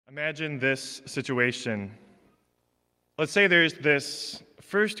Imagine this situation. Let's say there's this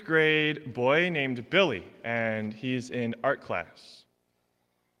first grade boy named Billy, and he's in art class.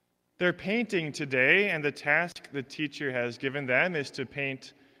 They're painting today, and the task the teacher has given them is to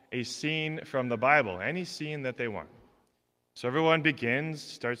paint a scene from the Bible, any scene that they want. So everyone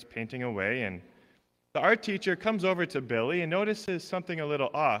starts painting away, and the art teacher comes over to Billy and notices something a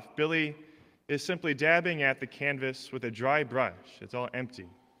little off. Billy is simply dabbing at the canvas with a dry brush. It's all empty.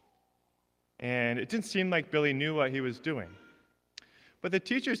 And it didn't seem like Billy knew what he was doing. But the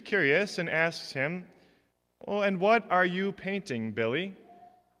teacher's curious and asks him, "Well, and what are you painting, Billy?"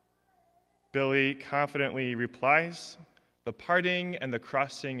 Billy confidently replies, "The parting and the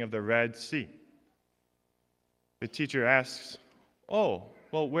crossing of the Red Sea." The teacher asks, "Oh,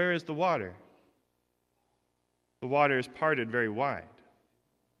 well, where is the water?" "The water is parted very wide."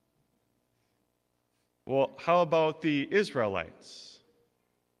 "Well, how about the Israelites?"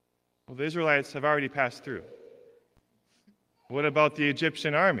 "Well, the Israelites have already passed through." "What about the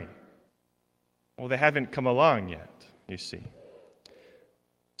Egyptian army?" "Well, they haven't come along yet, you see."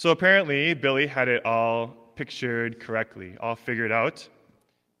 So apparently, Billy had it all pictured correctly, all figured out,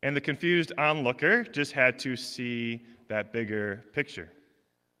 and the confused onlooker just had to see that bigger picture.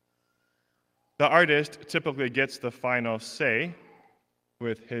 The artist typically gets the final say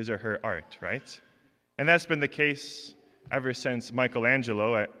with his or her art, right? And that's been the case ever since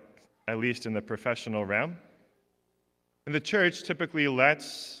Michelangelo, at least in the professional realm. And the church typically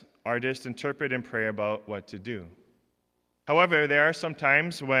lets artists interpret and pray about what to do. However, there are some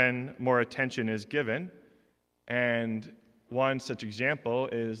times when more attention is given, and one such example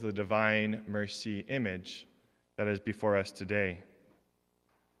is the Divine Mercy image that is before us today.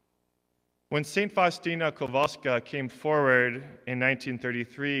 When St. Faustina Kowalska came forward in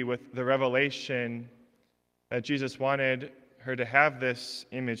 1933 with the revelation that Jesus wanted her to have this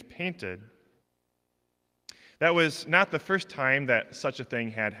image painted, that was not the first time that such a thing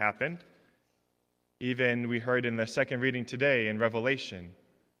had happened. Even we heard in the second reading today in Revelation,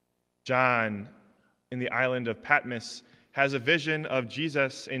 John in the island of Patmos has a vision of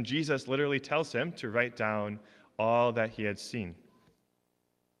Jesus, and Jesus literally tells him to write down all that he had seen.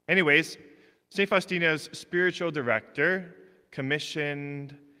 Anyways, St. Faustina's spiritual director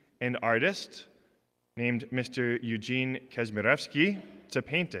commissioned an artist named Mr. Eugene Kazmierewski to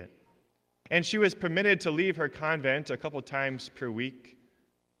paint it. And she was permitted to leave her convent a couple times per week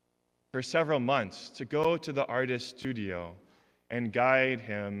for several months to go to the artist's studio and guide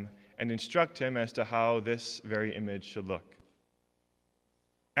him and instruct him as to how this very image should look.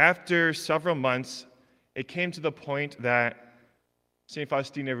 After several months, it came to the point that St.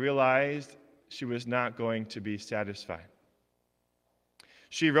 Faustina realized she was not going to be satisfied.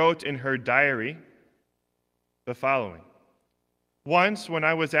 She wrote in her diary the following: "Once, when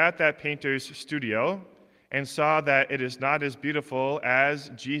I was at that painter's studio and saw that it is not as beautiful as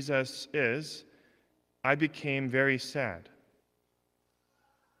Jesus is, I became very sad.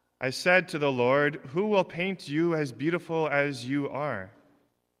 I said to the Lord, 'Who will paint you as beautiful as you are?'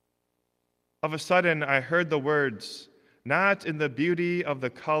 Of a sudden, I heard the words, 'Not in the beauty of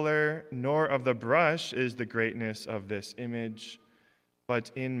the color nor of the brush is the greatness of this image,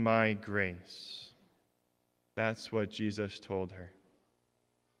 but in my grace.'" That's what Jesus told her.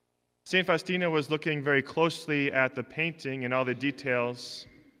 St. Faustina was looking very closely at the painting and all the details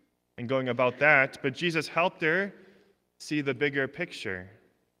and going about that, but Jesus helped her see the bigger picture.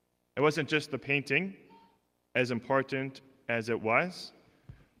 It wasn't just the painting, as important as it was,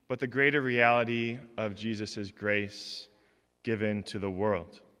 but the greater reality of Jesus' grace given to the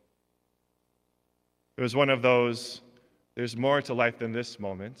world. It was one of those, there's more to life than this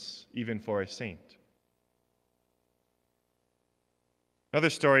moments, even for a saint. Another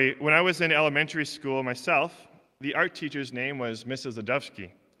story, when I was in elementary school myself, the art teacher's name was Mrs.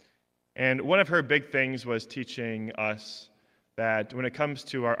 Ladovsky. And one of her big things was teaching us that when it comes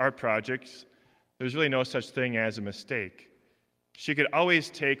to our art projects, there's really no such thing as a mistake. She could always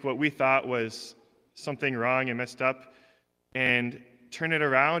take what we thought was something wrong and messed up and turn it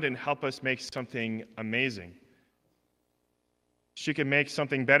around and help us make something amazing. She could make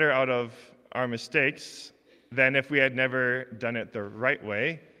something better out of our mistakes than if we had never done it the right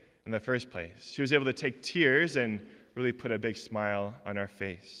way in the first place. She was able to take tears and really put a big smile on our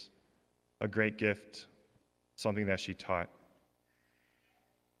face. A great gift, something that she taught.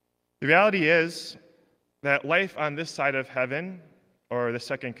 The reality is that life on this side of heaven, or the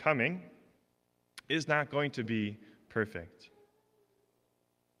second coming, is not going to be perfect.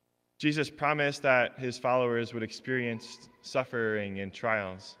 Jesus promised that his followers would experience suffering and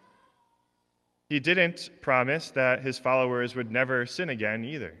trials. He didn't promise that his followers would never sin again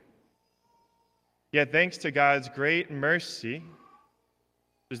either. Yet thanks to God's great mercy,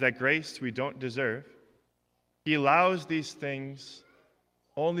 is that grace we don't deserve, he allows these things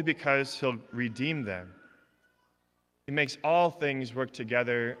only because he'll redeem them. He makes all things work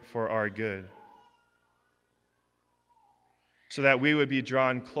together for our good, so that we would be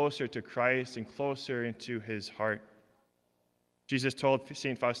drawn closer to Christ and closer into his heart. Jesus told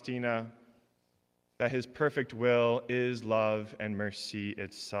St. Faustina that his perfect will is love and mercy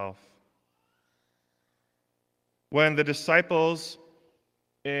itself. When the disciples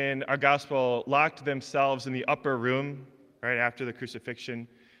in our gospel locked themselves in the upper room right after the crucifixion,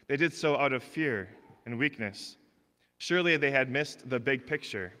 they did so out of fear and weakness. Surely they had missed the big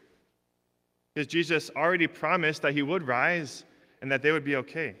picture, because Jesus already promised that he would rise and that they would be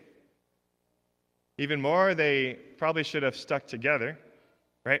okay. Even more, they probably should have stuck together,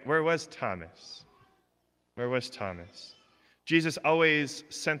 right? Where was Thomas? Where was Thomas? Jesus always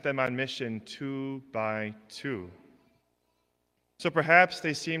sent them on mission 2 by 2. So perhaps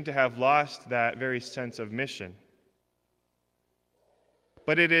they seem to have lost that very sense of mission.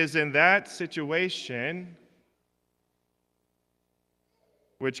 But it is in that situation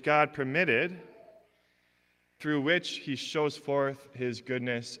which God permitted, through which he shows forth his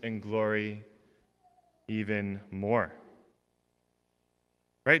goodness and glory even more.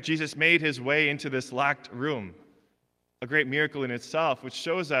 Right? Jesus made his way into this locked room, a great miracle in itself, which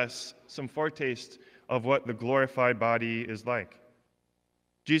shows us some foretaste of what the glorified body is like.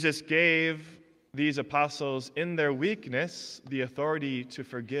 Jesus gave these apostles, in their weakness, the authority to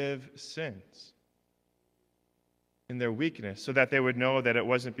forgive sins. In their weakness, so that they would know that it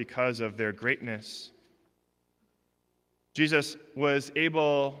wasn't because of their greatness. Jesus was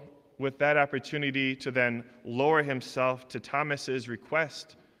able, with that opportunity, to then lower himself to Thomas's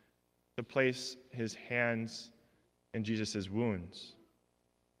request to place his hands in Jesus' wounds.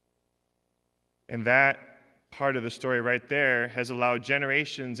 And that part of the story right there has allowed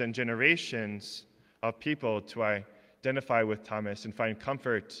generations and generations of people to identify with Thomas and find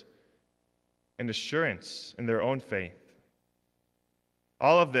comfort and assurance in their own faith.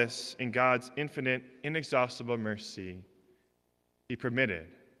 All of this in God's infinite, inexhaustible mercy, he permitted,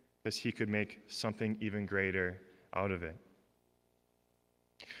 because he could make something even greater out of it.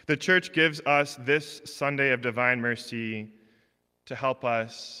 The church gives us this Sunday of divine mercy to help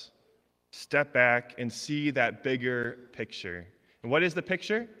us step back and see that bigger picture. And what is the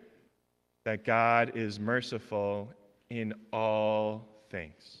picture? That God is merciful in all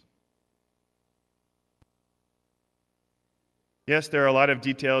things. Yes, there are a lot of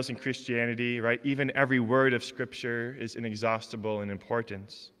details in Christianity, right? Even every word of Scripture is inexhaustible in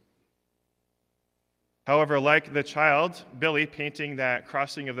importance. However, like the child, Billy, painting that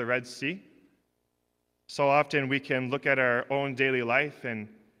crossing of the Red Sea, so often we can look at our own daily life and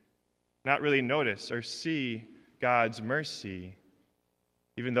not really notice or see God's mercy,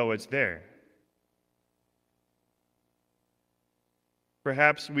 even though it's there.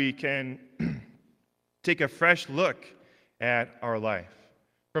 Perhaps we can take a fresh look at our life.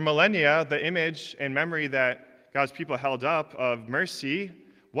 For millennia, the image and memory that God's people held up of mercy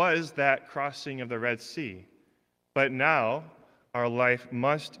was that crossing of the Red Sea. But now, our life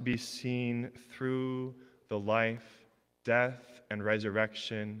must be seen through the life, death, and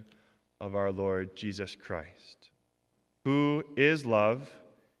resurrection of our Lord Jesus Christ, who is love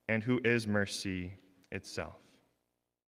and who is mercy itself.